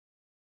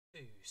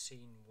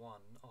Scene 1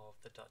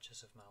 of The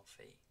Duchess of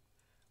Malfi.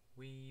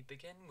 We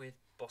begin with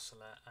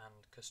Bosola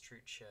and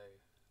Castruccio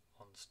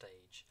on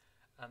stage.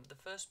 The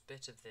first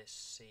bit of this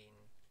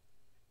scene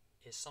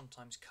is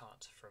sometimes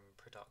cut from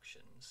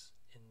productions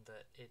in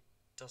that it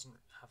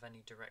doesn't have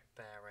any direct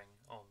bearing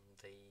on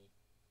the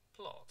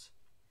plot,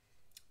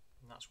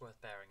 and that's worth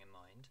bearing in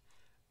mind.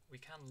 We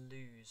can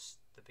lose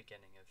the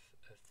beginning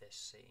of this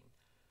scene,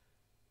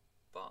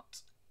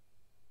 but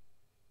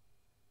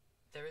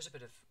there is a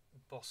bit of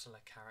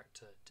Bosola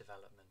character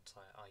development,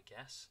 I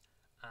guess,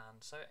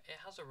 and so it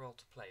has a role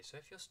to play. So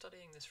if you're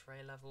studying this for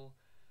A-level,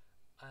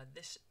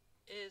 this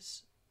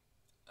is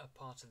a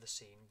part of the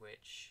scene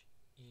which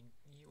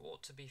you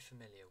ought to be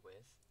familiar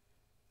with,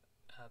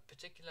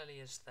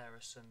 particularly as there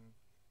are some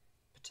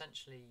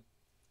potentially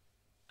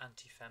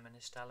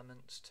anti-feminist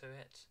elements to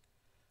it,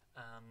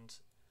 and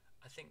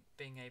I think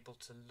being able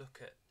to look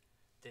at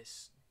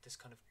this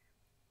kind of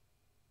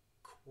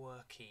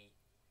quirky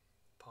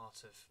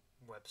part of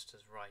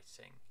Webster's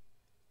writing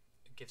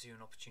gives you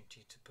an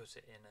opportunity to put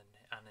it in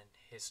an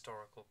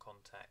historical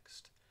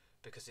context,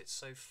 because it's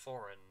so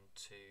foreign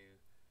to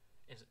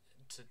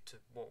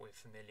what we're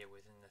familiar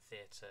with in the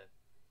theatre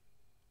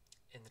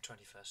in the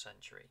 21st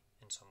century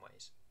in some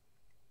ways.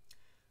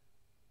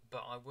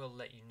 But I will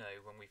let you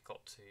know when we've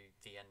got to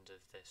the end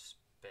of this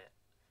bit,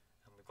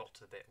 and we've got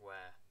to the bit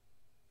where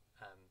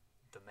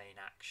the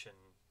main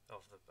action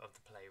of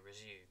the play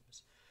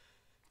resumes.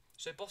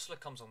 So Bosola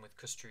comes on with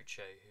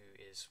Castruccio, who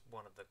is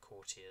one of the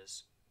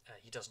courtiers.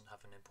 He doesn't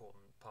have an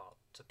important part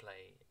to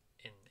play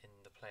in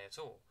the play at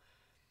all.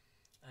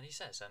 And he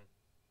says,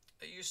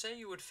 "You say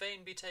you would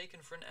fain be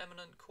taken for an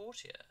eminent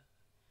courtier.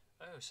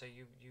 Oh, so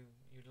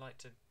you'd like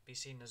to be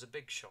seen as a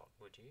big shot,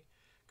 would you?"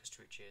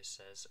 Castruccio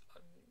says,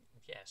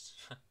 "Yes,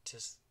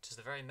 'tis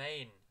the very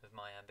main of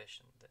my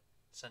ambition, the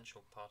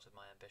essential part of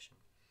my ambition.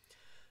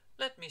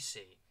 Let me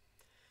see.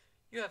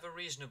 You have a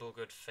reasonable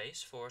good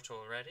face for it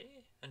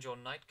already, and your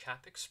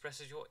nightcap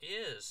expresses your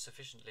ears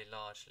sufficiently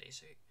largely,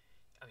 so,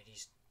 I mean,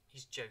 he's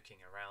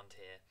joking around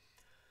here.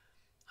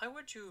 I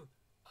would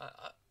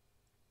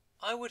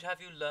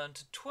have you learn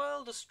to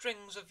twirl the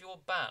strings of your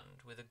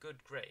band with a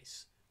good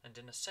grace, and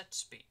in a set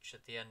speech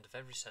at the end of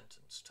every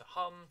sentence, to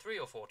hum 3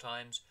 or 4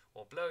 times,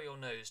 or blow your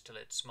nose till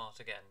it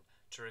smart again,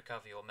 to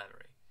recover your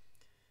memory.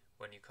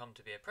 When you come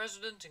to be a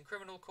president in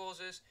criminal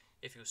causes,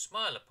 if you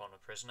smile upon a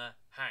prisoner,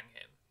 hang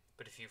him.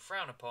 But if you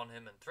frown upon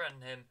him and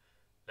threaten him,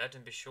 let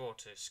him be sure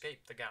to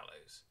escape the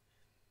gallows."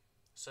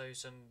 So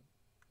some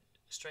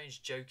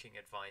strange joking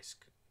advice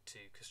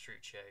to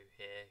Castruccio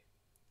here,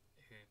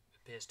 who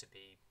appears to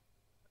be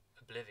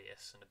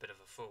oblivious and a bit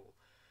of a fool.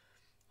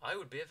 "I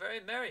would be a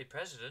very merry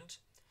president.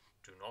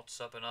 Do not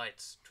sup o'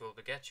 nights, 'twill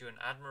beget you an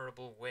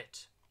admirable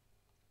wit."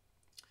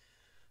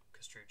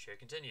 Castruccio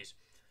continues,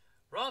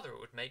 "Rather it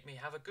would make me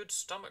have a good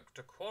stomach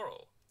to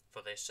quarrel,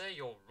 for they say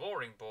your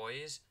roaring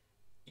boys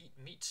eat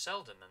meat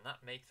seldom, and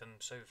that make them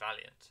so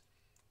valiant.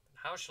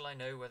 But how shall I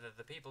know whether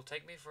the people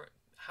take me for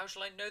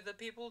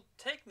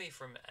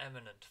an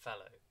eminent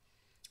fellow?"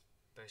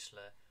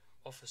 Bosola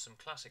offers some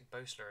classic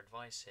Bosola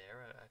advice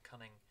here, a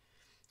cunning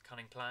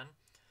plan.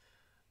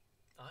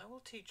 "I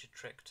will teach a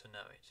trick to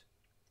know it.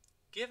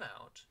 Give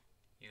out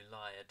you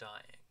lie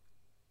a-dying,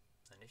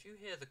 and if you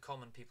hear the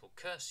common people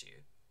curse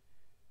you,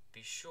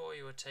 be sure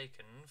you are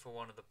taken for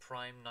one of the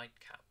prime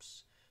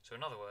nightcaps. So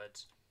in other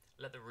words,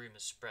 let the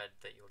rumours spread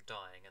that you're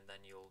dying, and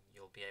then you'll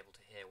be able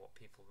to hear what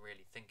people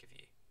really think of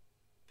you,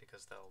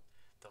 because they'll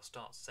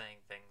start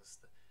saying things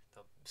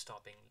they'll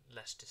start being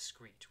less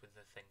discreet with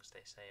the things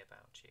they say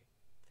about you.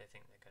 They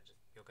think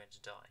you're going to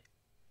die."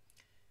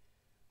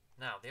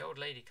 Now the old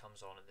lady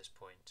comes on at this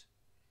point,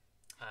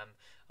 and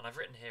I've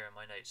written here in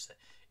my notes that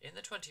in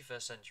the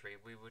 21st century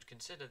we would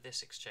consider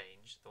this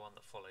exchange, the one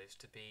that follows,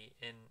 to be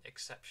in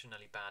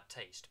exceptionally bad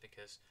taste,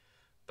 because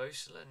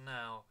Bosola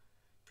now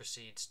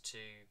proceeds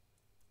to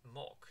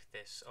mock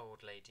this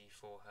old lady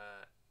for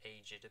her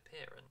aged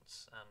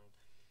appearance, and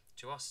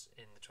to us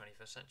in the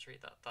 21st century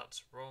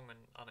that's wrong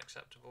and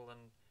unacceptable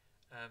and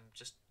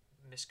just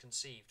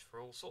misconceived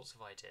for all sorts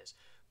of ideas.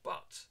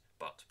 But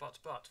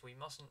we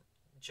mustn't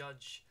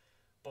judge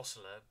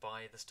Bosola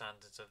by the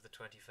standards of the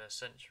 21st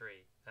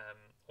century,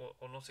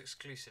 or not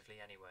exclusively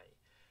anyway.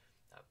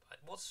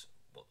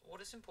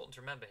 What is important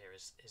to remember here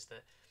is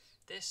that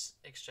this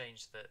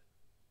exchange that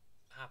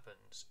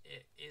happens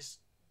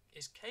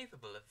is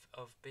capable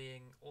of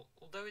being,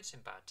 although it's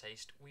in bad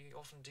taste, we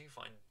often do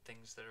find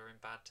things that are in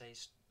bad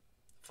taste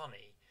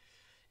funny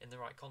in the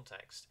right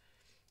context.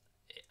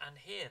 And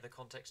here the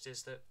context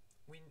is that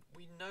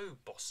we know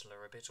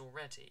Bosola a bit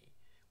already.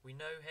 We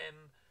know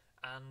him,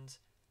 and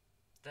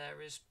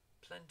there is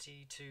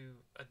plenty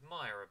to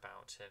admire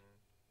about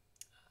him.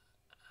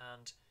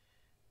 And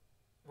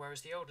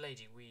whereas the old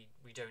lady we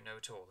don't know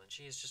at all, and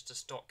she is just a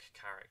stock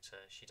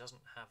character. She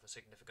doesn't have a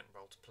significant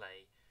role to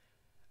play,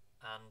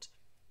 and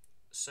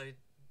so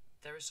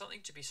there is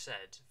something to be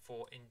said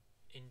for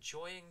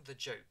enjoying the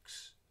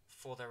jokes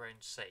for their own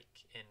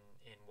sake in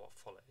what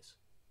follows.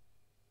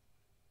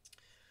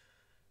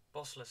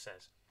 Bosola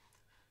says,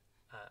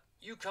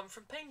 You come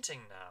from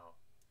painting now.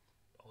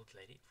 Old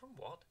lady, from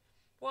what?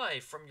 Why,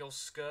 from your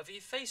scurvy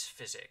face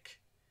physic.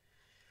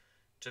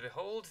 To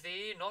behold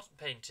thee not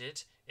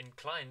painted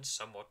inclines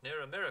somewhat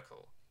near a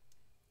miracle.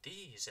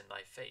 These in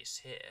thy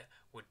face here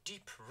were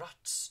deep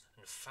ruts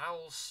and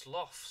foul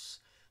sloughs,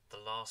 the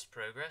last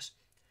progress.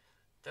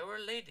 There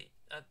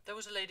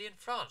was a lady in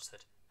France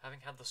that,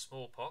 having had the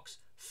smallpox,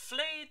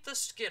 flayed the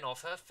skin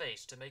off her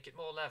face to make it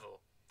more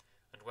level,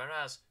 and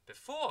whereas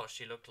before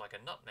she looked like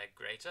a nutmeg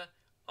grater,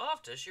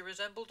 after she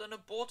resembled an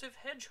abortive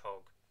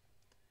hedgehog.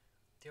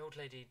 The old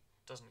lady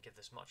doesn't give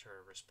this much of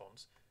a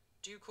response.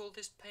 Do you call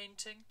this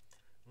painting?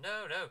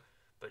 No, no,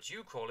 but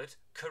you call it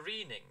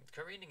careening.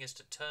 Careening is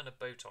to turn a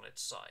boat on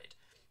its side,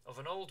 of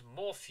an old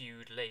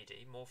morphewed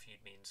lady,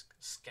 morphewed means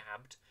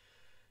scabbed,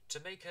 to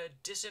make her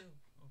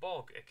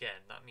disembog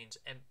again, that means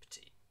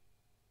empty.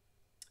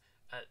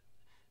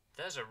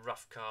 There's a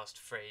rough cast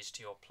phrase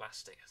to your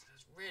plastic.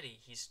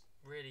 He's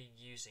really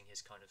using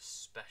his kind of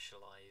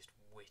specialised,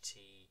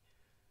 witty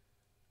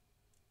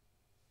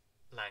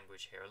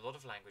language here. A lot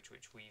of language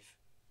which we've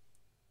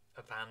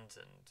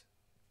abandoned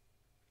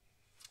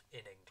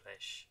in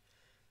English.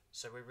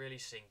 So we're really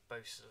seeing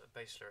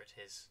Boesler at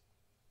his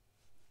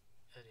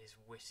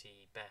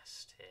witty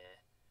best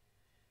here.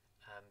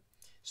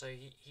 So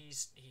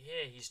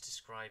he's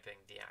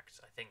describing the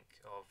act, I think,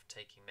 of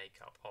taking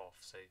makeup off.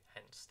 So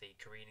hence the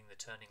careening, the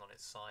turning on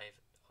its side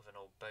of an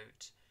old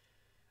boat,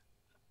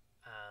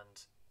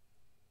 and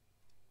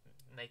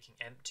making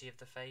empty of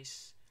the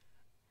face.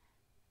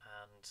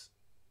 And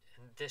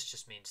this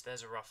just means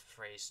there's a rough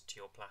phrase to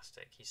your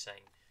plastic. He's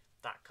saying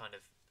that kind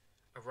of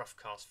a rough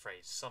cast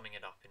phrase, summing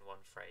it up in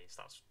one phrase.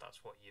 That's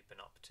what you've been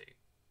up to.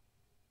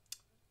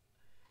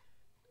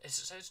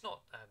 It's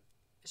not,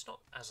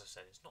 as I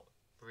said, it's not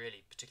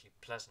really particularly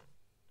pleasant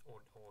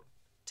or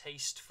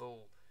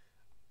tasteful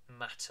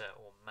matter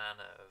or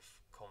manner of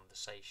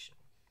conversation,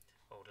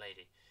 old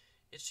lady.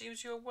 It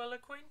seems you are well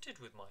acquainted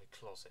with my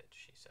closet,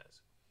 she says.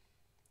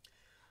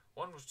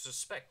 One would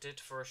suspect it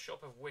for a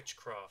shop of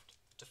witchcraft,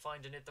 to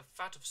find in it the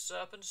fat of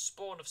serpents,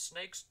 spawn of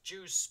snakes,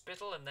 Jews'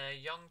 spittle, and their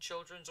young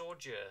children's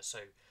ordure. So,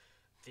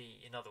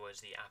 in other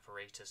words, the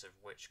apparatus of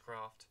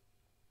witchcraft.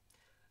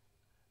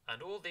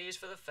 And all these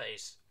for the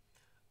face,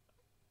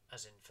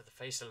 as in for the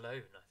face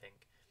alone, I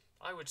think.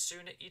 I would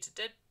sooner eat a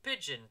dead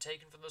pigeon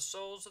taken from the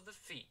soles of the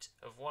feet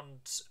of one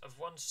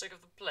sick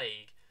of the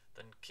plague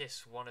than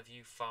kiss one of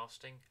you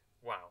fasting.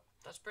 Wow,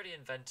 that's pretty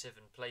inventive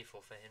and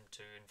playful for him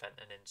to invent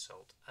an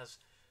insult. As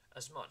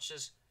much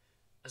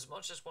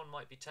as one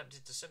might be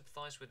tempted to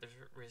sympathise with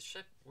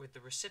the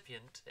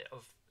recipient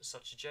of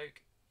such a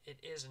joke, it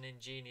is an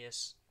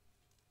ingenious,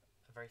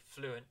 a very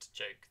fluent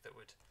joke that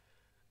would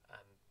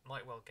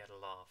might well get a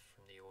laugh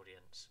from the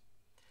audience.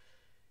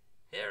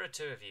 Here are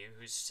two of you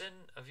whose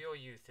sin of your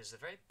youth is the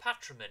very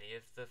patrimony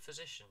of the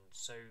physician.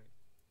 So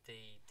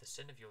the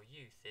sin of your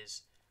youth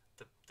is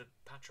the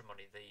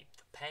patrimony, the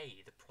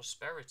pay, the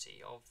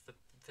prosperity of the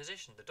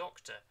physician, the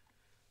doctor.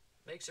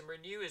 Makes him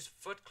renew his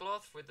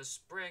footcloth with the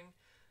spring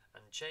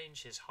and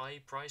change his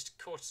high-priced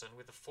courtesan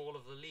with the fall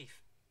of the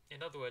leaf.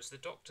 In other words, the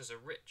doctors are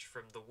rich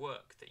from the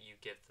work that you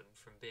give them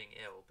from being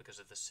ill because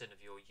of the sin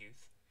of your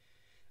youth.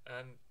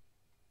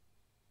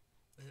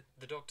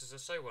 The doctors are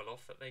so well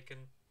off that they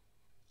can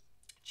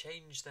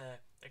change their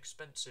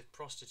expensive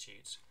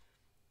prostitutes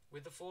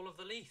with the fall of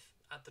the leaf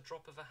at the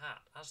drop of a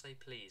hat, as they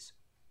please.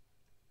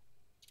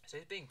 So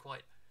he's being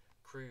quite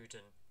crude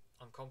and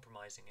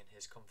uncompromising in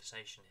his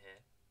conversation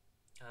here,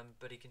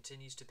 but he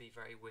continues to be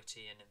very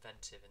witty and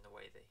inventive in the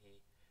way that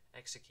he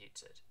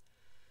executes it.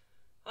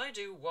 I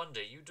do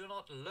wonder you do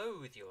not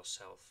loathe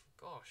yourself.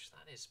 Gosh,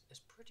 that is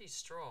pretty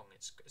strong.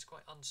 It's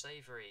quite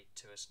unsavoury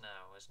to us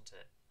now, isn't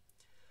it?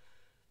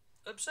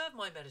 Observe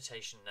my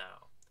meditation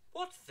now.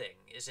 What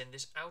thing is in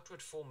this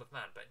outward form of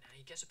man? But now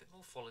he gets a bit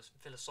more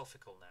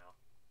philosophical now.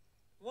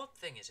 What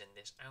thing is in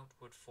this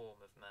outward form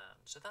of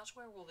man? So that's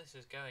where all this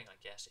is going, I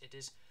guess. It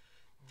is,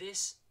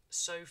 this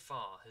so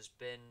far has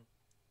been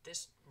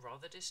this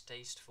rather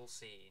distasteful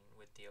scene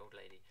with the old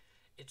lady.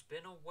 It's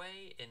been a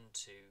way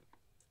into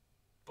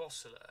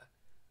Boesler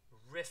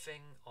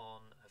riffing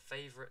on a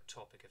favourite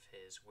topic of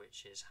his,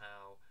 which is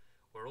how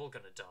we're all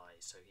going to die.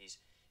 So he's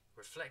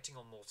reflecting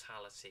on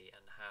mortality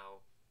and how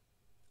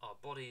our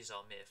bodies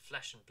are mere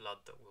flesh and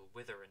blood that will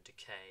wither and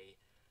decay,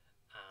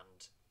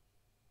 and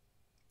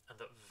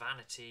that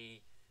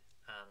vanity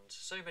and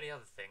so many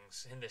other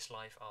things in this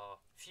life are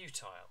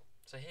futile.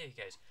 So here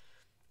he goes.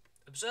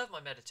 Observe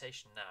my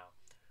meditation now.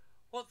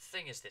 What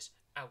thing is this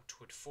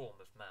outward form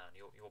of man,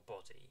 your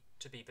body,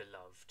 to be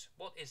beloved?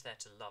 What is there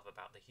to love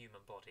about the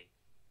human body?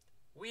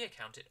 We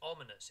account it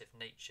ominous if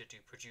nature do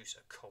produce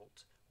a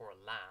colt, or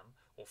a lamb,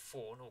 or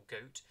fawn, or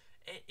goat,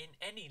 in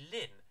any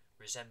limb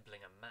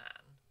resembling a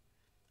man,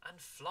 and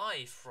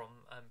fly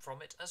from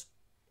it as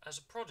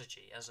a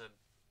prodigy, as a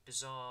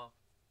bizarre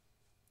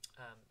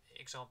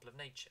example of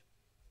nature.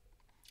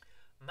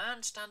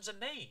 Man stands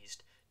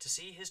amazed to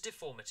see his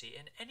deformity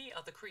in any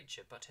other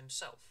creature but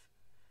himself.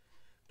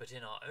 But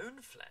in our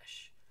own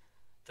flesh,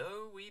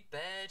 though we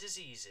bear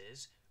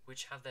diseases,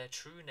 which have their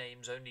true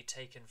names only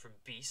taken from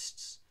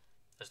beasts,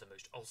 as the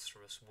most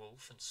ulcerous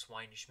wolf and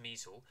swinish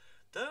measle,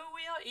 though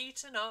we are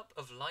eaten up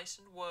of lice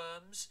and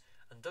worms,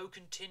 and though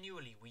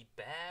continually we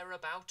bear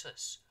about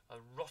us a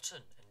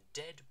rotten and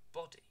dead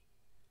body,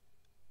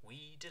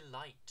 we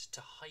delight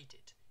to hide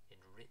it in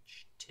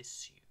rich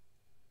tissue.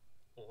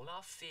 All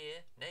our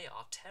fear, nay,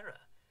 our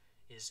terror,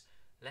 is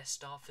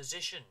lest our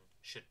physician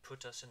should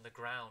put us in the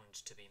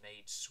ground to be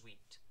made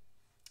sweet.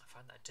 I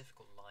find that a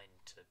difficult line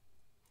to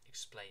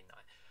explain.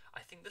 I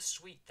think the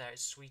sweet there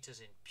is sweet as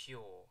in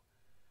pure.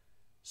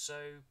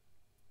 So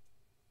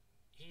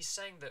he's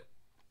saying that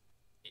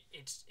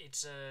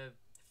it's a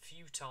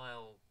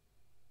futile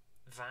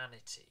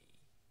vanity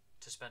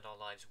to spend our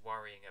lives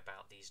worrying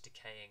about these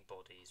decaying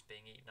bodies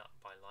being eaten up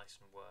by lice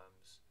and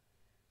worms,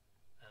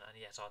 and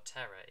yet our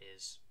terror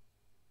is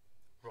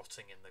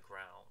rotting in the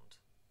ground,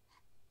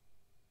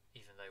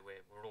 even though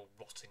we're all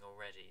rotting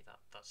already.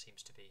 That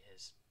seems to be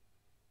his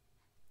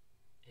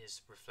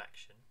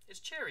reflection. It's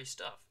cheery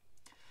stuff.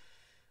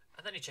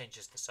 And then he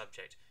changes the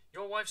subject.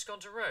 Your wife's gone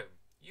to Rome.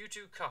 You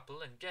two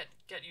couple and get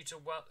you to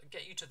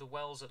the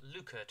wells at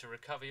Lucca to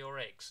recover your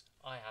eggs.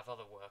 I have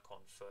other work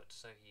on foot.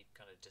 So he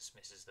kind of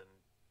dismisses them,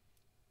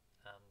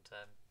 and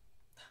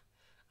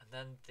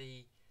then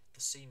the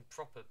scene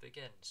proper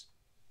begins.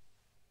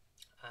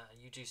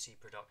 You do see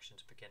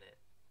productions begin it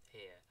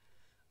here.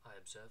 I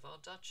observe our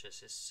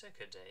Duchess is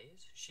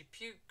sick-a-days. She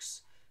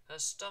pukes, her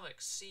stomach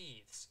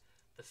seethes,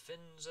 the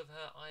fins of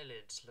her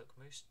eyelids look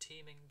most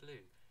teeming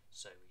blue.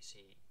 So we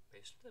see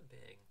Whistler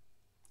being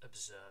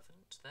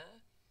observant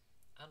there,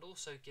 and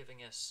also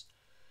giving us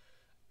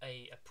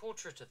a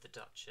portrait of the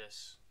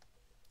Duchess,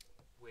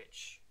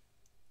 which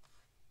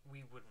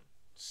we wouldn't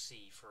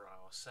see for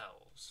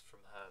ourselves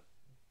from her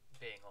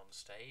being on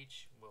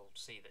stage. We'll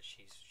see that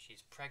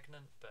she's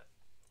pregnant, but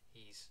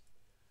he's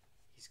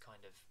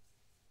kind of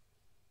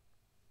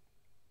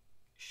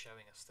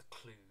showing us the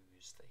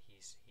clues that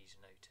he's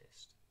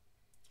noticed.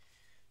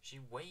 She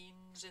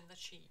wanes in the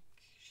cheek,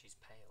 she's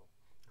pale,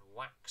 and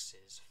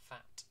waxes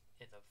fat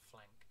in the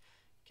flank.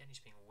 Again, he's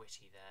being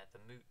witty there.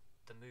 The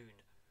moon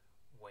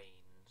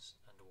wanes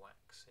and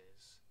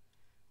waxes,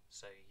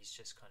 so he's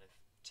just kind of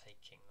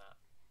taking that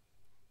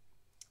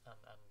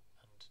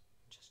and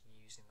just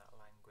using that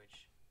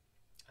language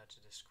to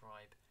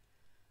describe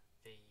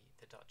the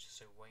Duchess,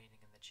 so waning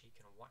in the cheek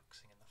and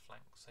waxing in the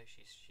flank. So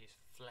she's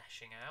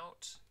fleshing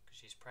out because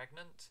she's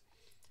pregnant.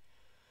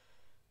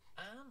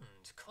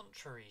 And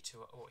contrary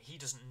to, or he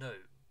doesn't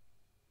know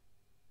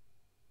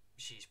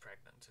she's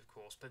pregnant, of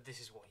course, but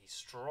this is what he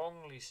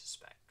strongly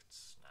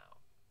suspects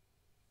now.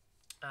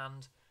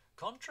 And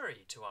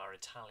contrary to our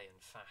Italian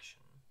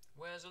fashion,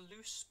 wears a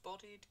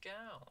loose-bodied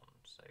gown,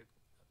 so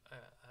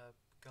a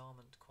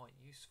garment quite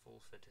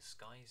useful for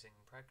disguising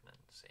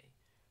pregnancy.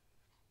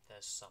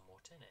 There's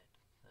somewhat in it.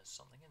 There's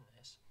something in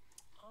this.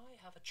 I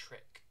have a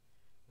trick.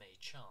 May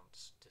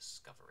chance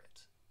discover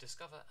it.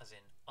 Discover as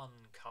in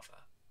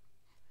uncover.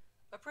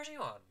 A pretty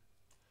one.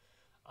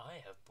 I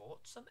have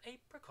bought some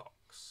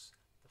apricots.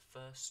 The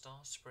first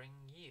our spring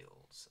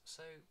yields.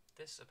 So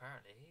this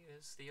apparently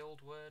is the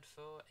old word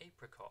for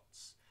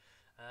apricots.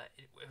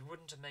 It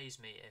wouldn't amaze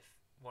me if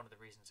one of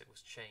the reasons it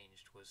was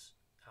changed was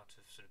out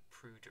of sort of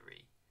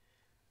prudery,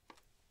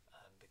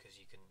 because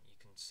you can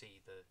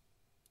see the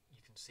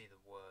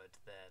word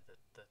there that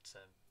the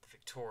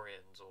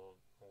Victorians or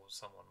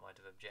someone might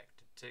have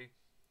objected to.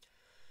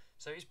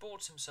 So he's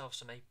bought himself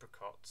some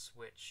apricots,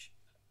 which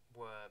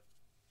were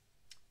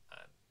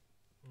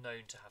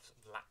known to have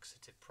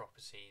laxative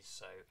properties,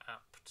 so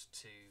apt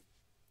to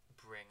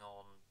bring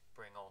on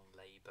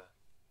labour.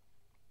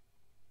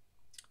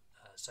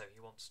 So he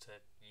wants to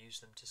use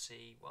them to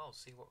see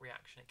what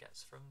reaction it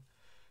gets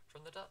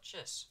from the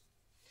Duchess.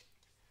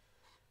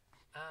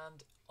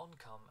 And on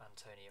come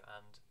Antonio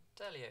and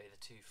Delio, the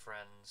two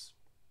friends,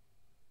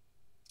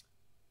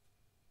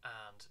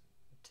 and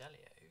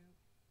Delio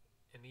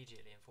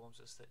immediately informs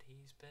us that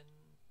he's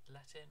been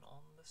let in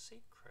on the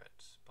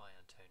secret by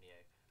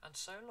Antonio, and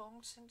so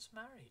long since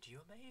married,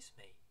 you amaze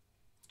me.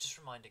 Just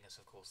reminding us,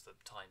 of course,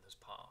 that time has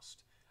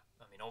passed.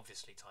 I mean,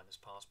 obviously time has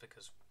passed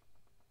because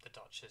the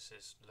Duchess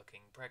is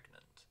looking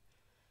pregnant.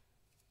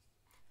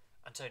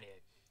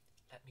 Antonio,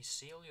 let me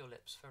seal your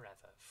lips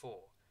forever,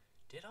 for,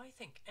 did I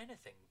think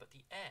anything but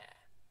the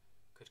air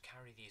could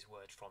carry these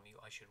words from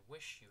you, I should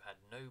wish you had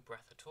no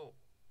breath at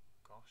all.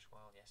 Gosh,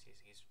 well, yes,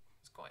 he's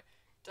quite...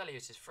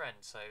 Delio's his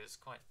friend, so it's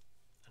quite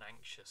an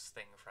anxious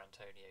thing for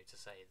Antonio to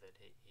say that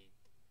he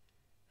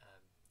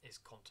is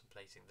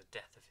contemplating the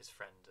death of his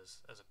friend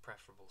as a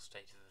preferable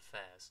state of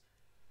affairs,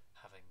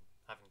 having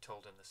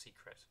told him the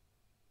secret.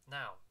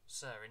 Now,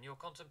 sir, in your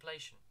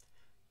contemplation...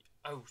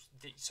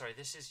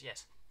 this is...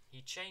 Yes,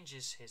 he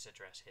changes his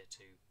address here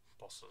to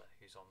Bosseler,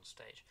 who's on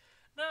stage.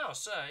 Now,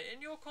 sir,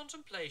 in your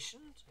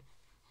contemplation...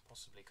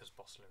 Possibly because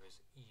Bosseler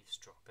is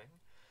eavesdropping.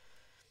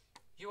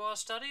 You are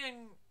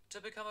studying to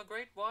become a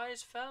great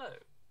wise fellow.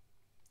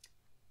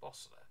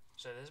 Bosseler.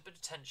 So there's a bit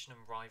of tension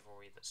and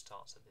rivalry that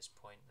starts at this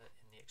point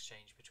in the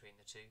exchange between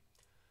the two.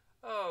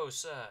 Oh,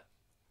 sir,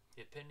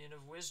 The opinion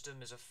of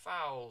wisdom is a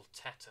foul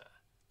tetter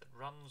that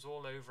runs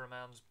all over a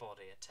man's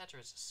body. A tetter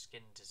is a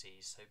skin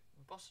disease, so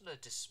Bossler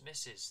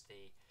dismisses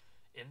the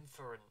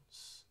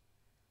inference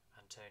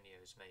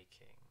Antonio's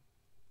making.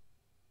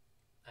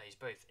 He's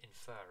both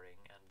inferring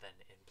and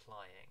then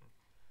implying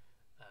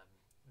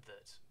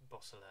that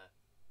Bossler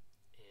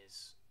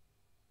is,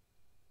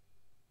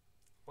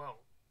 well,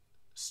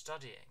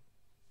 studying.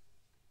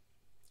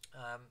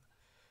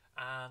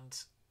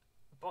 And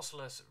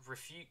Bossler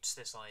refutes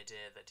this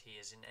idea that he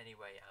is in any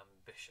way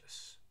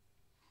ambitious.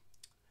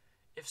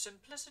 If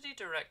simplicity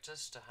directs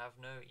us to have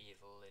no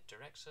evil, it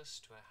directs us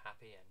to a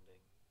happy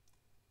ending.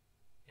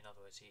 In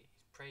other words, he's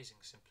praising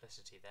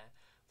simplicity there.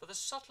 For the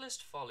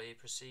subtlest folly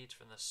proceeds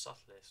from the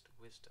subtlest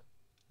wisdom.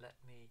 Let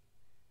me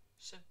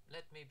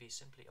be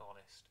simply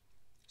honest.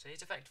 So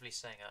he's effectively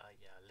saying,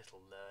 a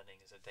little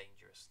learning is a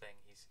dangerous thing.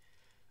 He's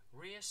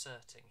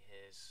reasserting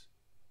his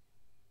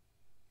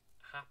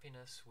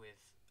happiness with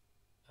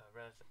a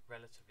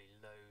relatively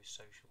low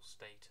social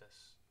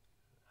status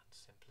and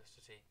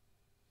simplicity.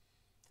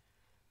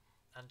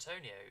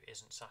 Antonio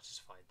isn't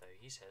satisfied though.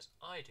 He says,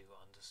 I do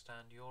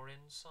understand your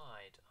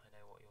inside. I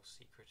know what your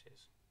secret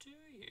is. Do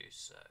you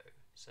so?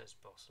 Says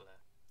Bossler.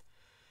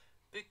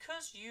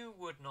 Because you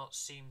would not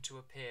seem to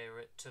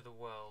appear to the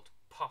world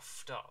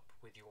puffed up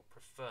with your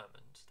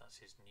preferment, that's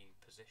his new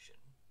position.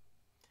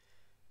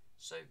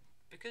 So,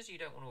 because you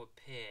don't want to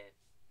appear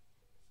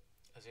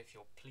as if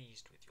you're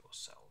pleased with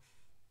yourself,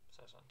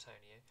 says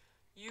Antonio,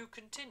 you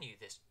continue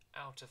this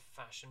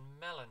out-of-fashion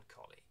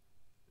melancholy.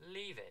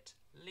 Leave it,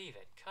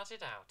 cut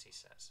it out, he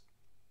says.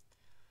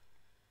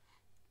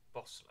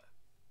 Bossler.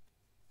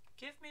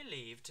 Give me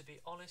leave to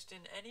be honest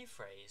in any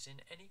phrase,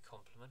 in any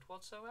compliment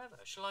whatsoever.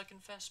 Shall I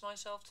confess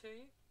myself to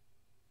you?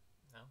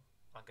 No,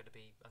 I'm going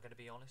to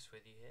be honest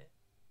with you here.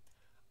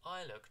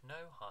 I look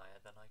no higher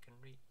than I can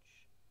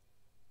reach.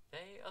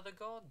 They are the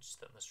gods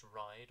that must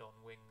ride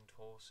on winged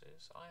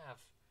horses. I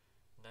have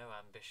no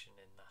ambition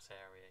in that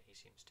area, he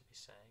seems to be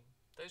saying.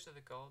 Those are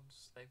the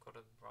gods, they've got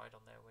to ride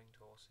on their winged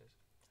horses.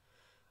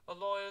 A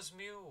lawyer's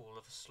mule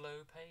of a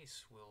slow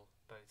pace will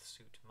both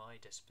suit my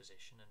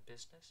disposition and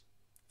business.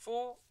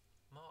 For,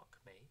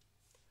 mark me,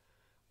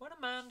 when a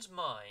man's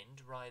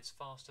mind rides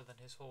faster than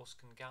his horse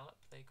can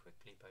gallop, they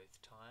quickly both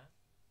tire.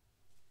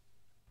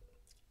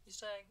 He's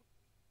saying,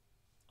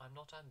 I'm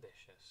not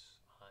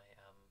ambitious. I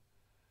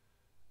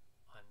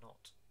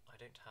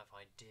don't have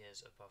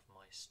ideas above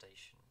my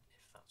station,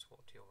 if that's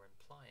what you're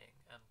implying,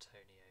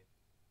 Antonio.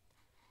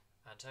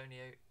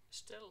 Antonio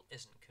still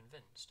isn't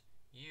convinced.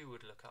 You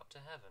would look up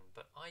to heaven,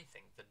 but I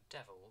think the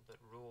devil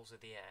that rules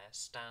the air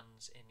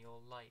stands in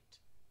your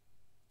light.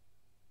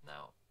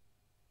 Now,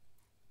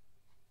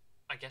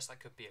 I guess that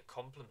could be a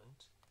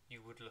compliment.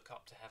 You would look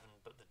up to heaven,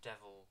 but the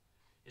devil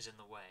is in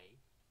the way.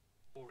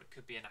 Or it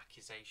could be an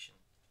accusation.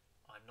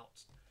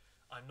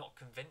 I'm not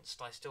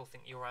convinced. I still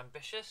think you're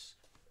ambitious,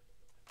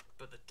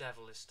 but the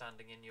devil is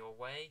standing in your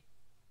way.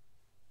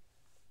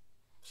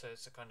 So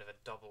it's a kind of a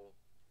double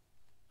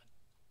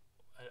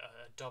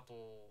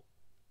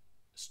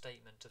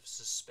statement of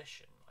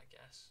suspicion, I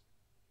guess.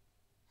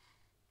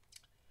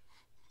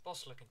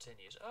 Bossler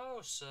continues,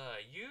 oh, sir,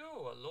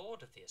 you are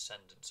lord of the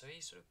ascendant. So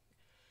he sort of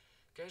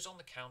goes on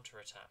the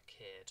counter-attack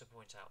here to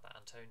point out that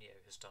Antonio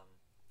has done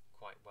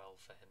quite well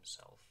for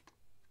himself.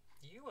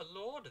 You are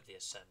lord of the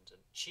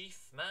ascendant,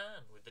 chief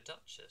man with the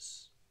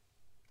Duchess.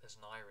 There's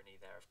an irony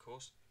there, of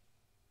course.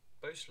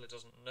 Bossler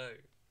doesn't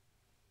know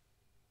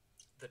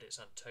that it's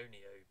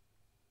Antonio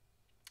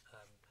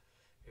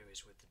who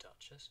is with the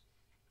Duchess.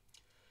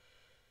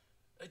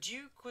 A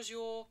duke was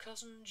your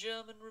cousin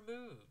German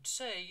removed.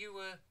 Say you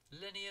were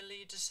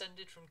lineally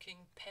descended from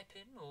King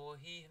Pepin, or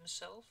he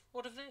himself.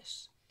 What of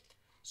this?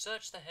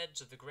 Search the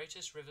heads of the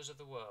greatest rivers of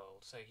the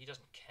world. So he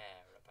doesn't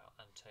care about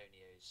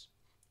Antonio's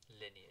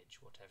lineage,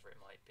 whatever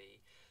it might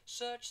be.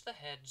 Search the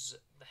heads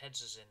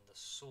as in the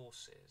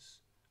sources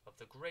of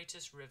the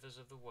greatest rivers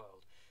of the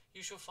world.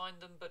 You shall find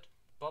them but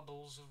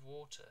bubbles of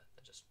water.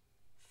 They're just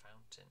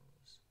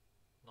fountains,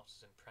 not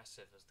as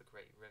impressive as the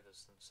great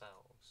rivers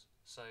themselves.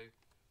 So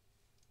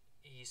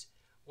he's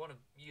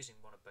using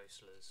one of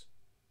Bossler's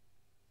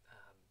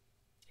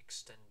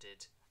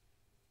extended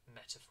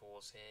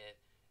metaphors here.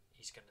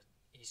 He's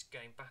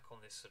going back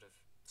on this sort of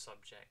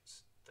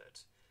subject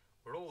that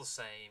we're all the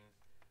same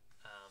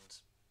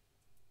and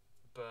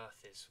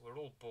we're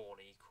all born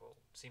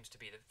equal. Seems to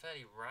be the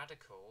fairly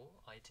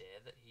radical idea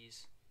that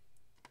he's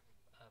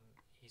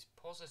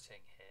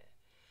positing here.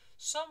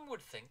 Some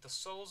would think the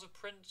souls of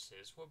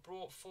princes were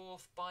brought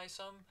forth by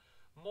some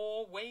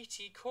more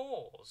weighty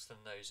cause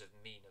than those of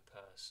meaner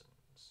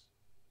persons,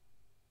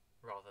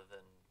 rather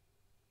than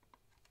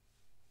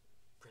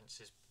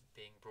princes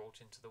being brought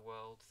into the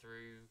world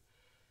through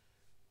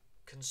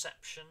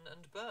conception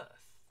and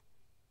birth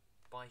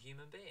by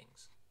human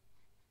beings.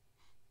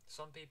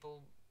 Some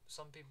people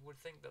would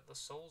think that the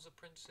souls of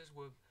princes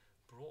were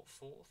brought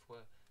forth,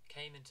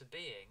 came into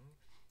being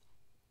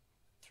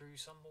through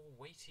some more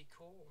weighty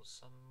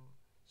cause,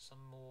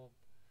 some more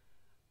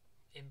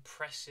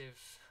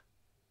impressive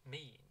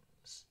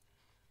means.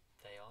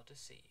 They are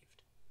deceived.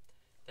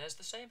 There's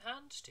the same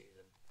hand to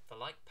them. The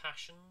like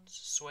passions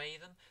sway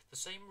them, the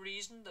same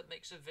reason that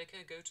makes a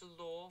vicar go to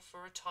law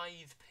for a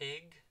tithe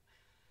pig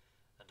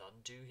and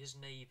undo his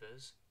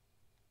neighbours,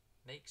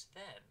 makes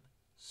them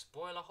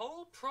spoil a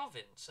whole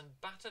province and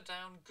batter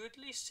down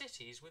goodly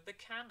cities with the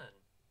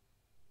cannon.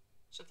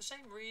 So the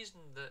same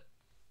reason that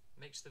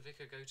makes the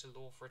vicar go to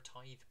law for a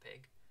tithe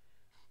pig,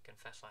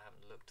 confess I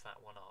haven't looked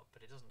that one up,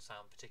 but it doesn't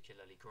sound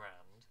particularly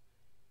grand.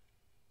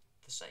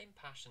 The same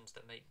passions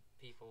that make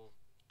people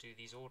do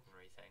these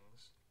ordinary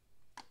things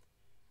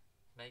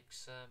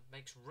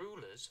makes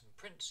rulers and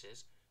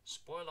princes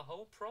spoil a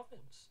whole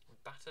province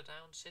and batter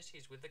down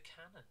cities with the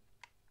cannon.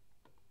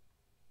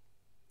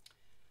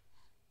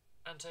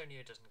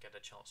 Antonio doesn't get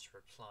a chance to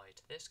reply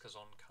to this because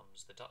on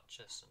comes the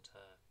Duchess and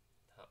her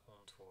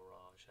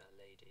entourage, her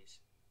ladies.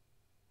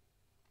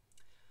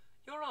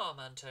 Your arm,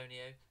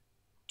 Antonio.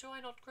 Do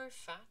I not grow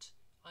fat?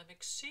 I'm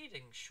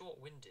exceeding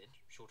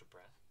short-winded, short of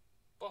breath.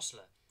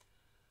 Bostler,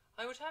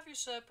 I would have you,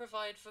 sir,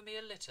 provide for me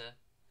a litter,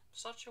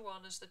 such a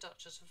one as the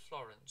Duchess of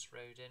Florence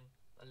rode in.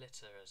 A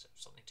litter as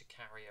something to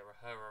carry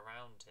her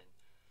around in.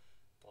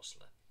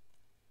 Bostler,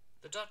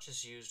 the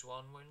Duchess used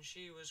one when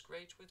she was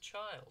great with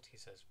child, he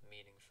says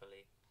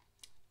meaningfully.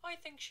 I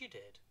think she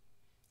did.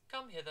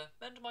 Come hither,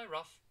 mend my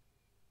ruff.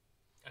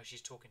 Oh,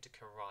 she's talking to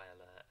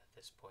Cariola at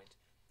this point.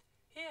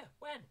 Here,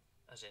 when?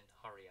 As in,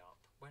 hurry up.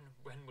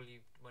 When will you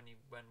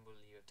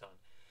have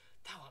done?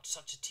 Thou art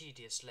such a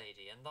tedious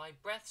lady, and thy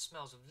breath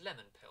smells of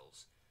lemon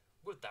pills.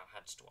 Would thou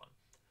hadst one.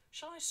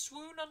 Shall I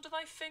swoon under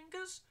thy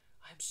fingers?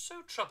 I am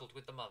so troubled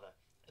with the mother.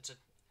 It's a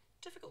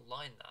difficult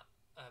line, that.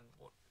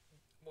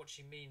 What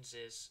she means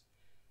is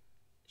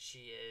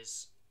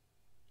she's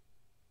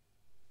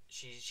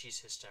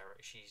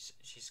hysterical. She's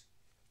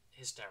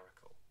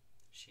hysterical.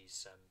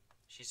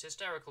 She's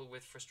hysterical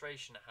with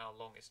frustration at how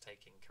long it's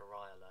taking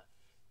Cariola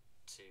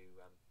to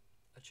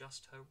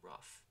adjust her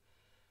ruff.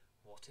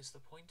 What is the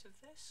point of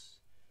this?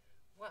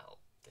 Well,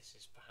 this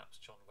is perhaps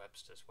John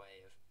Webster's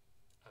way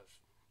of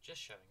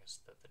just showing us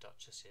that the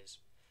Duchess is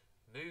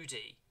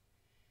moody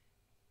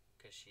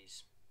because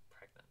she's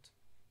pregnant.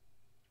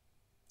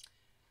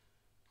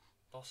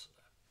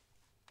 Bostler,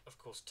 of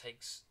course,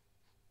 takes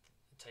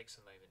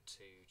a moment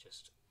to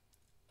just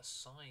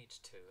aside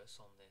to us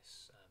on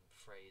this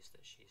phrase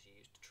that she's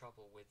used.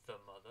 Trouble with the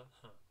mother.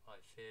 I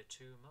fear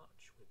too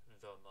much with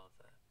the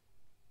mother.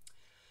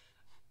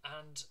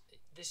 And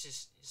this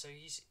is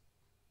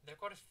there are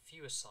quite a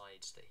few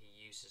asides that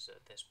he uses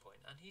at this point,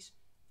 and he's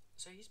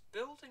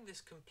building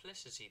this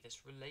complicity,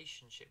 this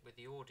relationship with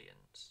the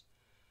audience,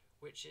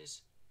 which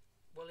is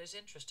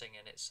interesting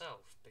in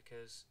itself,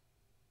 because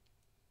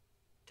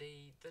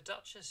the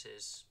Duchess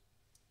is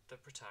the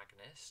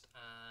protagonist,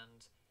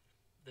 and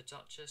the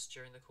Duchess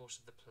during the course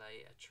of the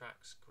play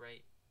attracts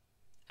great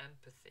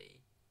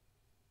empathy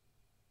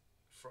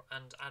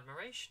and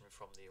admiration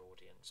from the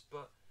audience,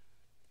 but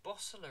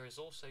Bostler is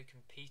also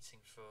competing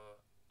for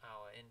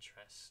our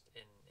interest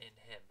in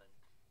him, and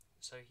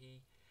so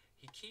he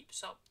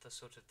keeps up the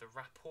sort of the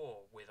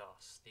rapport with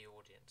us, the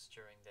audience,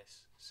 during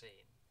this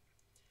scene.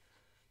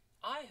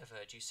 I have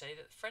heard you say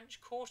that French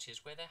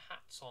courtiers wear their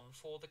hats on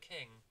for the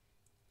king.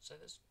 So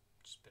there's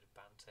just a bit of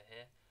banter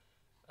here.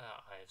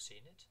 I have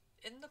seen it.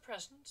 In the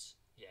presence?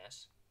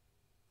 Yes.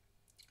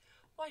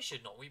 Why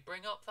should not we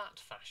bring up that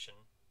fashion?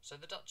 So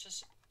the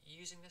Duchess,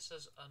 using this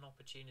as an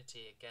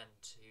opportunity again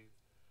to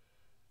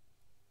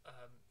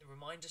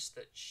remind us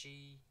that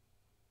she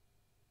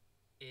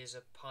is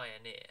a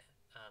pioneer,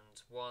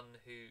 and one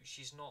who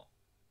she's not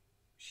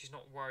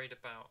worried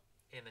about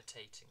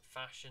imitating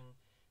fashion.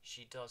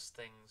 She does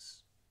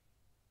things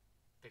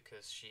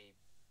because she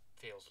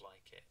feels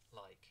like it,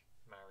 like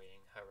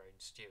marrying her own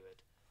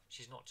steward.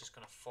 She's not just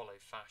going to follow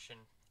fashion,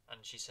 and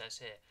she says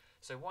here,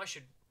 so why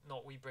should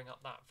not we bring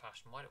up that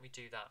fashion? Why don't we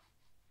do that?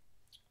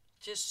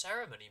 'Tis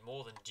ceremony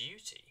more than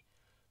duty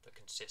that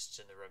consists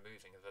in the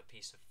removing of a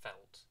piece of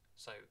felt.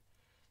 So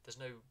there's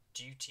no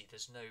duty,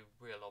 there's no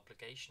real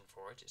obligation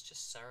for it. It's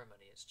just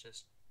ceremony. It's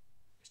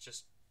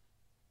just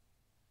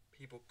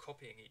people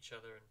copying each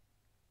other and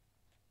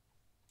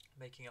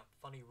making up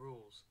funny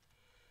rules.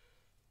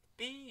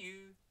 Be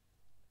you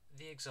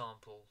the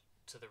example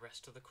to the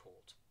rest of the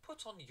court.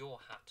 Put on your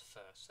hat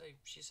first. So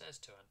she says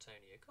to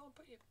Antonio, go on,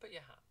 put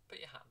your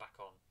hat back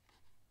on.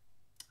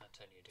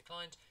 Antonio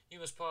declines. You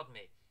must pardon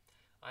me.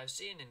 I have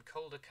seen in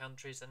colder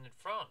countries than in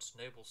France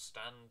nobles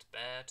stand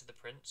bare to the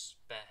prince,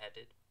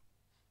 bareheaded,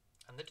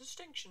 and the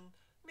distinction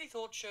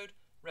methought showed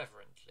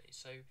reverently.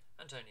 So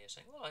Antonio is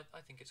saying, well,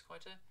 I think it's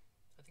quite a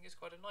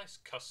nice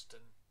custom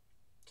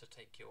to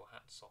take your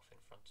hats off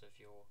in front of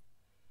your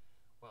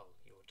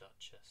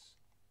Duchess.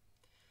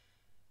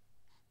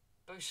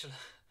 Beauchamp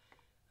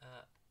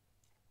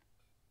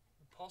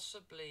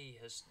possibly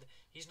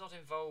he's not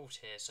involved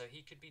here, so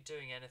he could be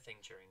doing anything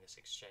during this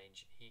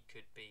exchange. He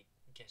could be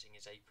getting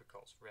his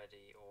apricots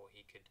ready, or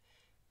he could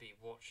be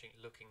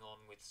looking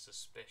on with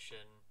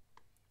suspicion.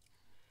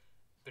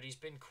 But he's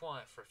been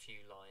quiet for a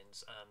few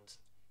lines, and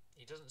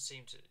he doesn't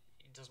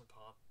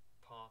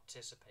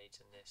participate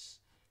in this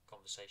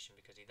conversation,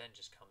 because he then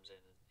just comes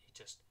in and he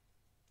just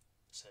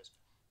says,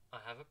 "I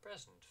have a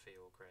present for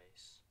your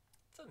grace."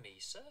 "For me,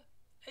 sir?"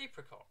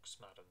 "Apricots,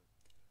 madam."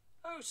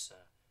 "Oh,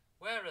 sir,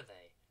 where are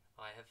they?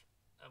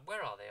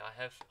 Where are they? I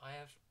have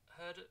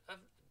heard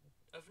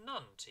of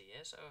none to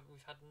year, so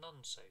we've had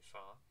none so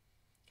far."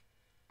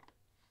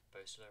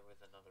 Bosler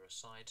with another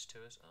aside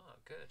to us. "Ah,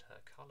 good,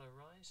 her colour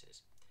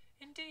rises."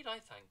 "Indeed, I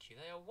thank you,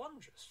 they are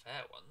wondrous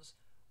fair ones.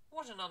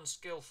 What an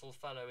unskilful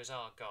fellow is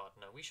our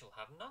gardener! We shall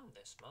have none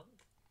this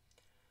month."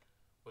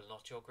 "Will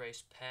not your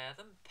grace pare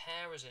them?"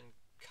 Pare as in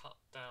cut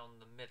down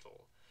the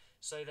middle.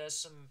 So there's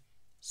some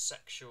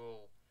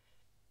sexual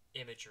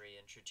imagery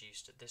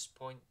introduced at this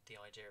point, the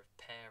idea of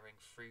paring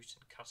fruit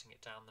and cutting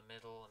it down the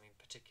middle. I mean,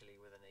 particularly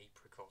with an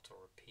apricot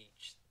or a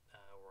peach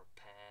or a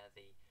pear,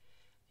 the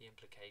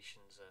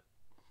implications are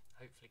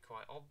hopefully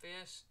quite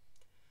obvious.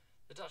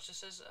 The Duchess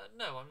says,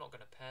 "No, I'm not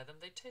going to pare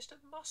them. They taste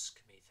of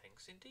musk,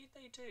 methinks." "Indeed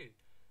they do."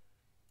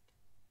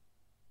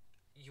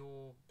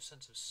 "Your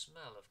sense of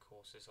smell, of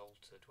course, is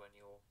altered when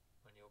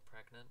you're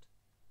pregnant."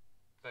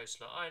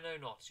 Bosler, "I know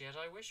not, yet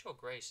I wish your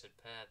grace had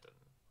pared them.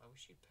 I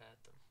wish you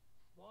pared them."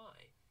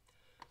 "Why?"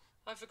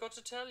 "I forgot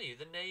to tell you,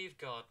 the knave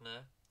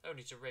gardener,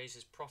 only to raise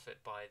his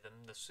profit by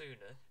them the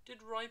sooner,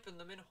 did ripen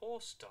them in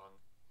horse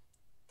dung."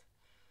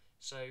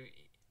 So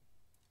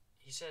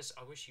he says,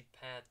 "I wish you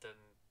pared them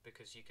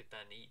because you could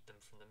then eat them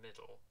from the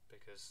middle,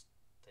 because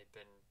they've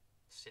been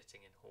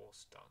sitting in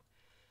horse dung."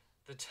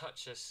 The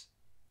Duchess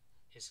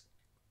is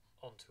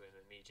onto him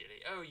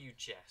immediately. "Oh, you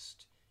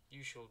jest.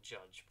 You shall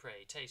judge.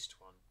 Pray, taste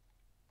one."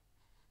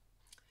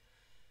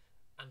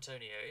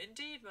 Antonio,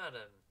 "Indeed,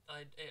 madam,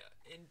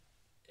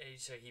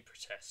 so he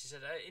protests. He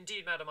said,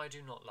 "Indeed, madam, I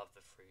do not love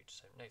the fruit,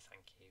 so no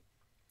thank you."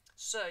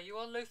 "Sir, you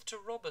are loath to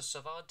rob us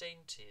of our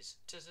dainties.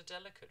 'Tis a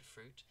delicate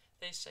fruit.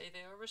 They say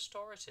they are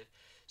restorative."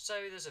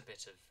 So there's a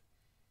bit of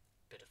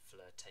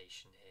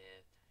flirtation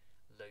here.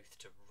 Loath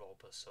to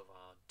rob us of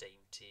our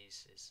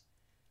dainties is,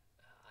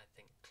 I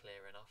think,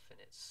 clear enough in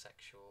its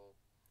sexual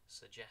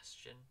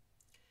suggestion.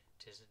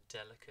 'Tis a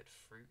delicate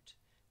fruit.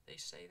 They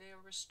say they are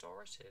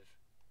restorative.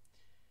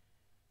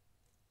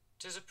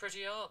 'Tis a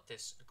pretty art,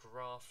 this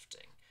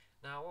grafting.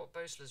 Now, what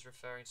Bosler's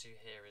referring to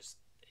here is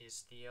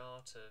the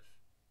art of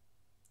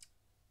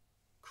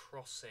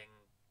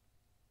crossing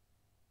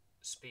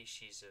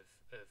species of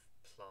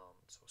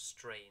plants or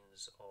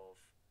strains of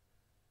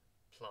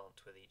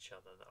plant with each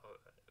other, that are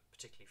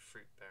particularly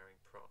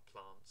fruit-bearing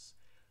plants.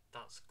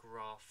 That's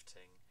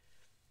grafting.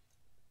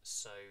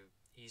 So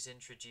he's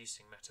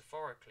introducing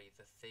metaphorically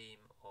the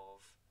theme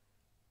of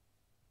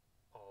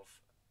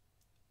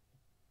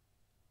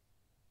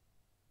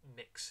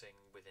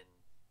mixing within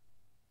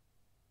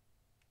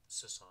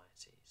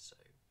society. So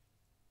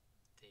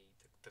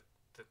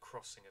the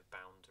crossing of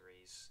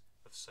boundaries,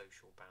 of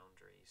social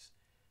boundaries,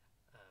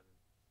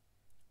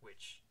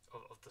 which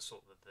of the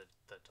sort that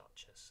the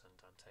Duchess and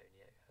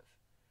Antonio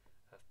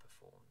have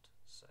performed.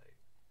 So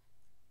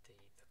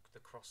the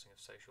crossing of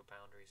social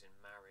boundaries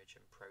in marriage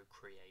and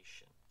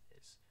procreation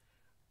is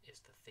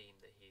the theme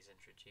that he's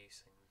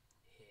introducing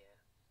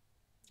here.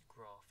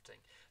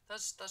 Grafting.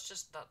 That's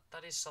just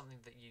that is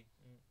something that you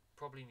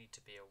probably need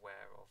to be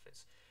aware of.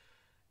 It's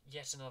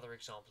yet another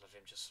example of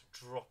him just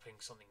dropping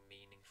something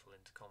meaningful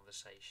into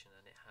conversation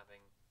and it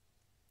having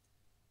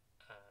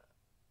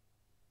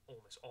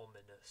almost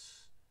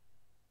ominous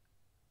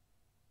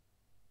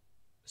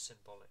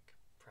symbolic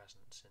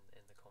presence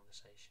in the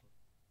conversation.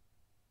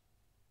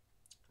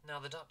 Now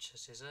the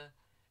Duchess is a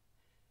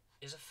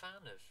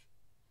fan of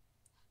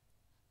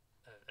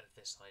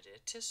this idea.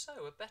 'Tis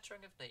so, a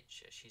bettering of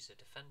nature. She's a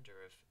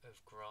defender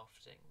of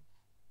grafting.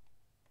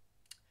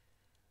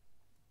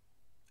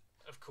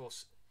 Of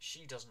course,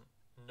 she doesn't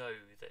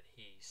know that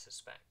he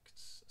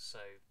suspects,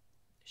 so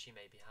she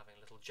may be having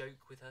a little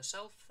joke with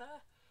herself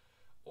there,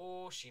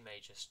 or she may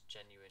just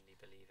genuinely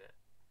believe it.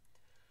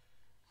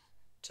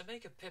 To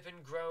make a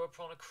pippin grow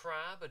upon a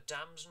crab, a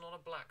damson on a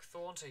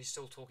blackthorn. So he's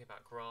still talking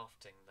about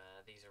grafting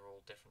there. These are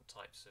all different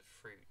types of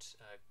fruit.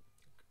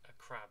 A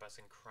crab as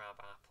in crab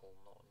apple,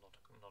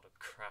 not a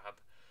crab.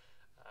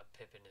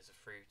 Pippin is a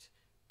fruit.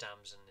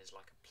 Damson is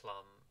like a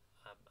plum,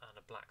 and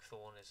a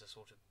blackthorn is a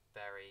sort of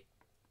berry.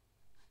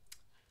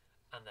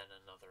 And then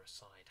another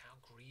aside, how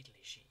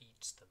greedily she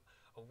eats them.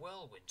 A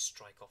whirlwind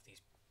strike off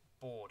these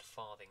bored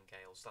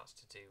farthingales. That's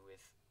to do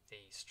with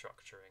the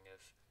structuring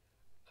of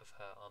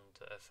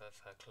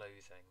her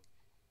clothing.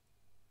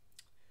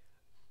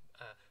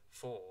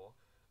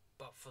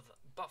 But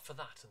for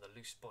that and the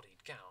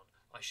loose-bodied gown,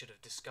 I should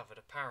have discovered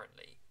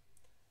apparently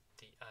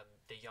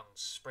the young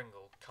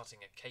springle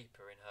cutting a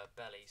caper in her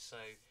belly.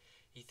 So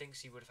he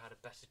thinks he would have had a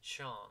better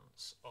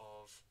chance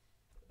of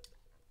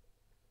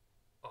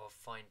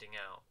finding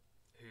out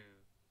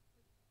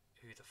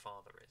who the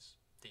father is,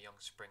 the young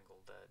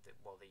springle,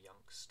 the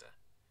youngster.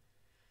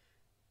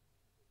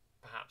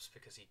 Perhaps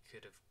because he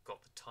could have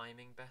got the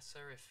timing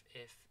better if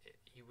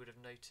he would have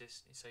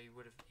noticed. So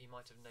he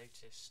might have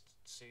noticed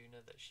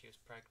sooner that she was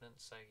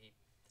pregnant. So he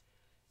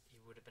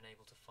would have been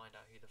able to find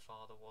out who the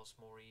father was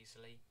more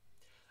easily.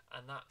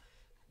 And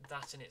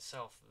that in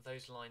itself,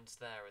 those lines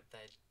there,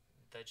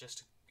 they're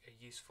just a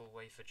useful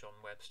way for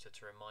John Webster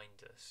to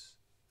remind us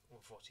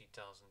of what he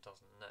does and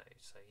doesn't know.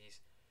 So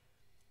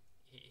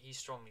he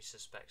strongly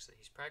suspects that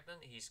he's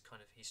pregnant. He's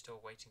still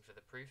waiting for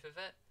the proof of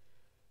it,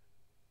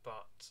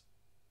 but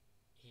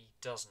he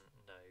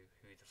doesn't know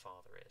who the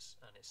father is,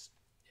 and it's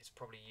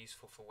probably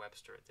useful for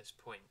Webster at this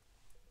point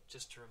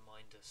just to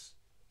remind us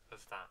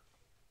of that.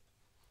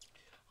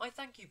 I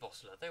thank you,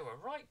 Bosler. They were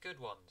right good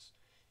ones.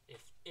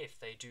 If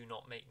they do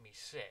not make me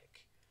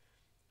sick,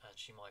 and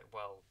she might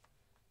well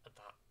at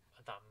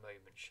that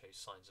moment show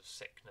signs of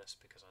sickness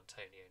because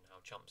Antonio now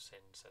jumps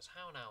in and says,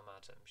 "How now,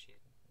 madam?"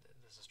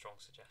 There's a strong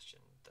suggestion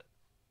that,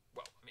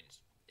 well, I mean,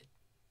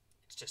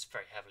 it's just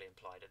very heavily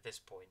implied at this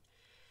point.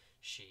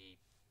 She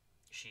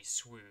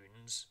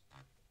swoons,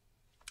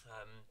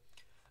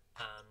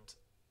 and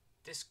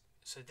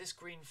this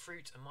green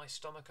fruit and my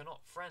stomach are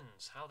not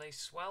friends. How they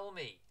swell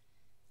me,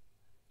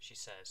 she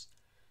says.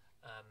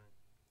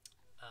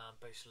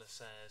 Bosler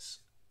says,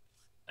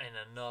 in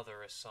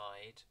another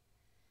aside,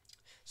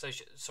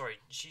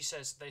 she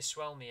says they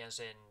swell me as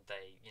in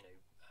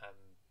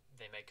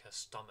they make her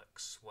stomach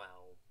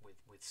swell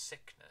with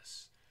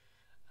sickness.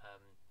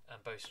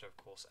 And Bosler, of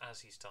course,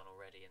 as he's done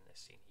already in this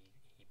scene,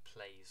 he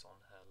plays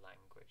on her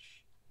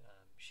language.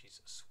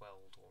 She's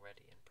swelled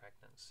already in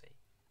pregnancy.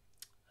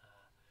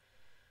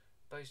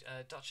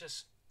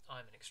 Duchess,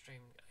 I'm an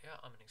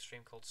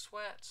extreme cold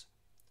sweat.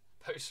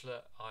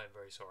 Bosler, I'm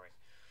very sorry.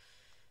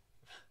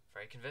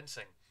 Very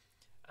convincing.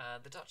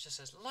 The Duchess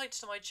says, "Lights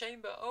to my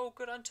chamber! Oh,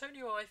 good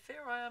Antonio, I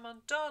fear I am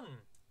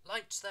undone!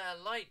 Lights there,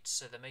 lights!"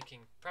 So they're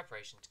making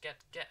preparation to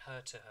get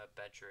her to her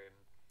bedroom.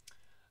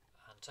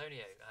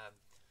 Antonio,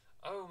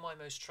 "Oh, my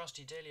most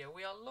trusty Delia,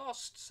 we are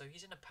lost!" So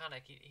he's in a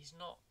panic. He's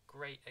not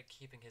great at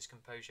keeping his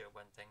composure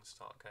when things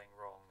start going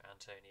wrong,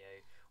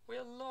 Antonio. "We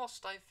are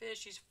lost! I fear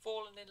she's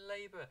fallen in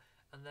labour,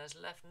 and there's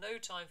left no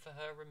time for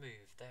her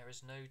removed. There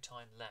is no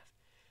time left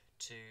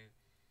to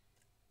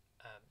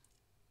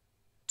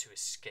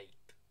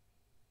escape,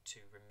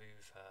 to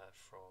remove her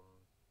from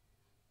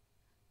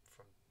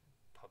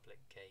public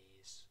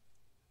gaze,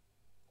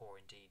 or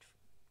indeed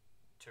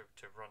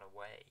to run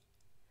away.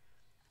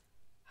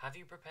 Have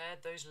you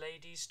prepared those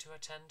ladies to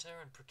attend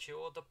her and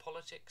procured the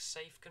politic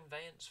safe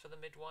conveyance for the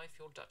midwife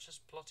your Duchess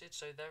plotted?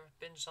 So there have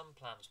been some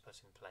plans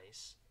put in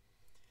place."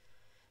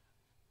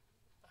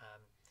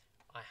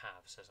 "I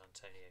have," says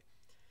Antonio.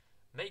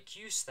 "Make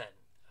use then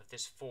of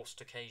this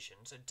forced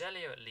occasion." So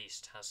Delia at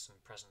least has some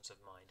presence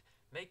of mind.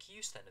 "Make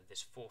use then of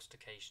this forced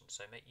occasion."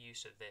 So make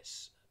use of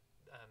this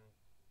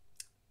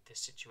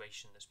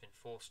situation that's been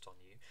forced on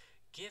you.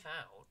 "Give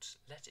out,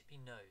 let it be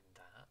known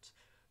that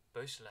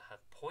Bosler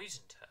hath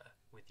poisoned her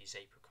with these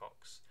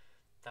apricots.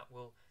 That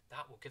will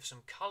give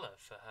some colour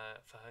for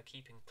her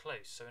keeping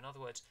close." So in other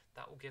words,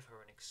 that will give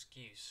her an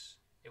excuse.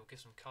 It will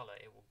give some colour.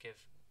 It will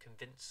give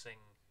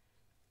convincing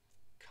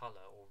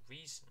colour or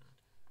reason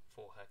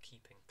for her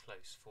keeping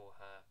close, for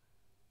her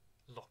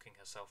locking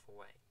herself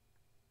away.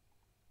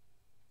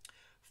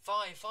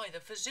 Fie,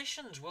 the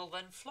physicians will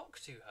then flock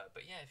to her.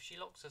 But yeah, if she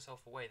locks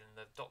herself away, then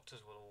the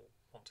doctors will all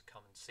want to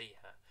come and see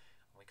her.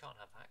 And we can't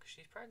have that because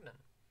she's pregnant.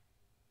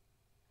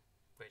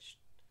 Which,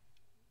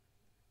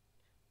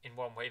 in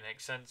one way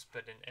makes sense,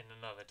 but in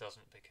another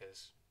doesn't,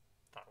 because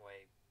that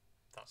way,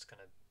 that's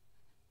going to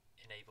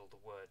enable the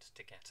word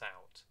to get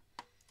out.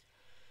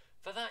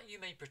 "For that you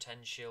may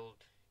pretend she'll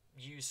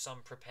use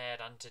some prepared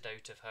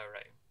antidote of her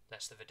own,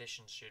 lest the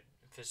physicians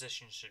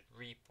should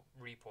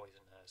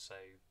re-poison her."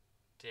 So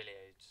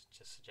Delio's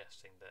just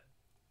suggesting that,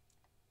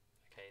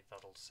 okay,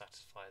 that'll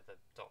satisfy the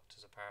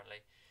doctors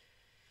apparently.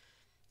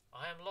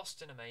 "I am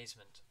lost in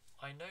amazement.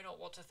 I know not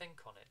what to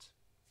think on it."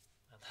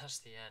 And that's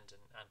the end,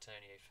 and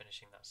Antonio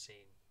finishing that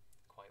scene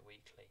quite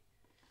weakly.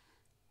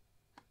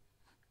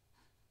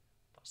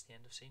 That's the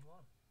end of scene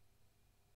 1.